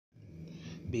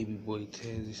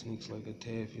Bbyboyytazzy sneaks like a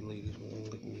taffy. Ladies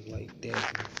won't lick me like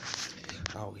that.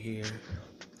 Out here,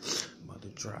 about to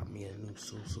drop me a new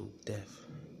Sosodef.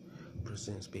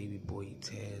 Presents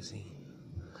Bbyboyytazzy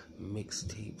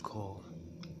mixtape called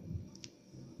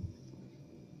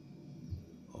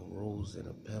A Rose and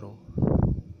a Petal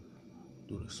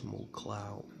through the smoke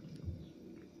cloud.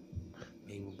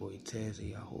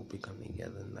 Bbyboyytazzy, I hope it come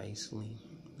together nicely.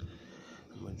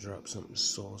 I'm gonna drop something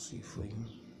saucy for you.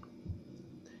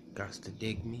 Gots to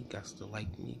dig me, gots to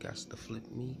like me, gots to flip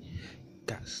me,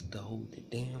 gots to hold it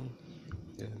down.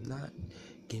 If not,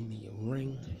 give me a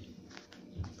ring.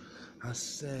 I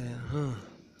said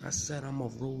I'm a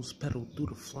rose petal through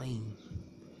the flame.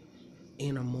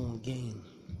 And I'm on game.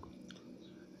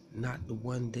 Not the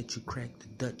one that you crack the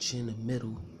Dutch in the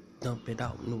middle. Dump it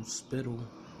out, no spittle.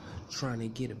 Trying to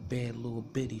get a bad little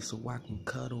bitty so I can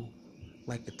cuddle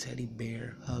like a teddy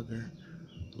bear, hugger,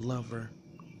 lover.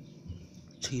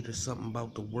 Teach her something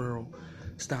about the world.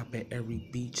 Stop at every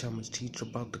beach, I'ma teach her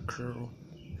about the curl.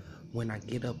 When I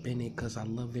get up in it, cause I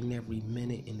love it every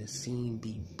minute, and the scene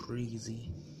be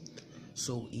breezy.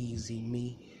 So easy,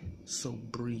 me, so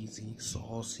breezy,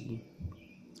 saucy.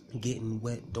 Getting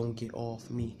wet, don't get off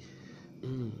me.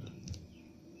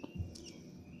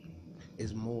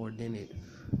 It's more than it.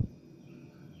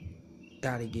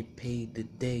 Gotta get paid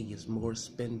today, it's more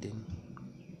spending.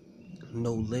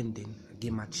 No lending. I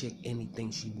give my chick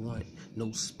anything she want.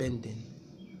 No spending.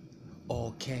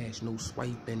 All cash, no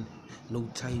swiping, no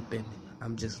typing.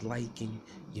 I'm just liking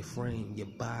your frame, your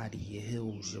body, your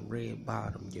heels, your red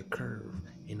bottom, your curve.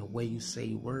 And the way you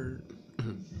say word,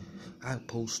 I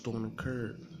post on the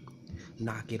curb.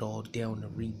 Knock it all down to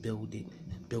rebuild it.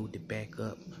 Build it back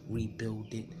up,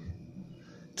 rebuild it.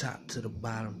 Top to the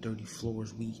bottom, 30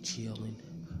 floors, we chilling.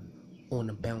 On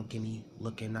the balcony,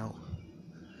 looking out.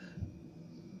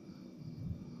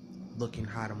 Looking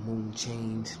how the moon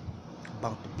changed.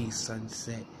 About to be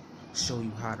sunset. Show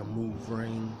you how to move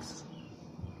rings.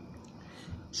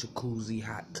 Jacuzzi,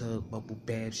 hot tub, bubble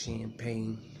bath,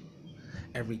 champagne.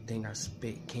 Everything I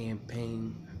spit,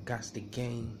 campaign. Gots the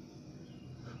game.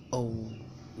 Oh,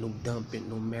 no dumping,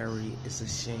 no marry, it's a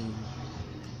shame.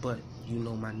 But you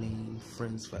know my name,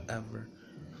 friends forever.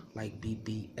 Like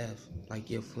BBF, like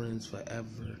your friends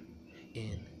forever.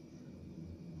 And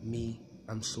me,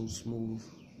 I'm so smooth,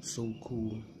 so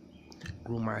cool.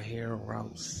 Grew my hair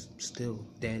out, still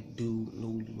that dude,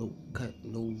 no low cut,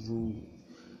 no rule.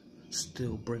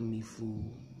 Still bring me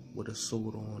food with a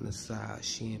soda on the side,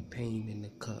 champagne in the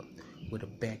cup with a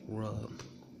back rub.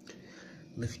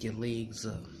 Lift your legs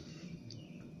up.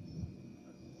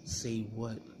 Say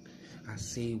what? I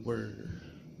say word.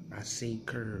 I say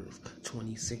curve.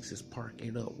 26 is park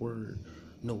it up word.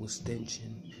 No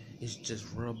extension. It's just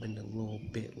rubbing a little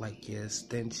bit like your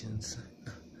extensions.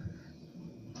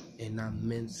 And I'm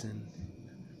mincing,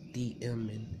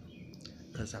 DMing,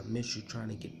 cause I miss you trying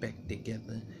to get back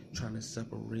together, trying to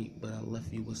separate, but I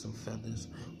left you with some feathers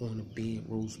on the bed,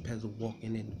 rose petal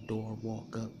walking in the door,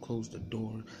 walk up, close the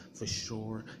door, for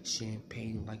sure,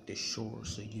 champagne like the shore,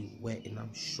 so you wet and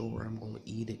I'm sure I'm gonna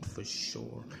eat it for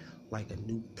sure, like a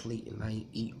new plate and I ain't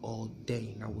eat all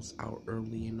day, and I was out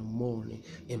early in the morning,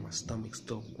 and my stomach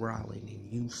still growling,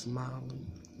 and you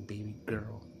smiling, baby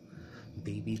girl,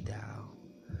 baby doll.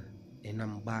 And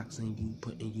I'm boxing you,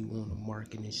 putting you on the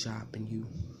market and shopping you.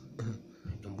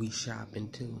 And we shopping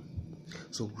too.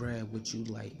 So grab what you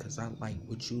like, cause I like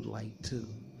what you like too.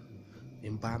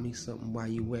 And buy me something while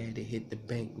you at it, hit the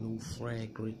bank, no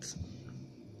fragrance.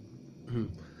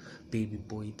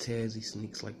 Bbyboyytazzy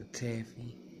sneaks like a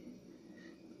taffy.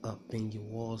 Up in your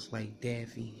walls like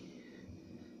Daffy.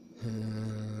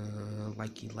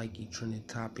 Likey, trending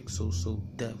topic,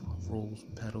 Sosodef, rose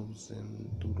petals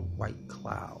and through the white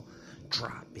cloud.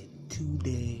 Drop it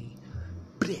today.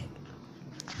 Bleh.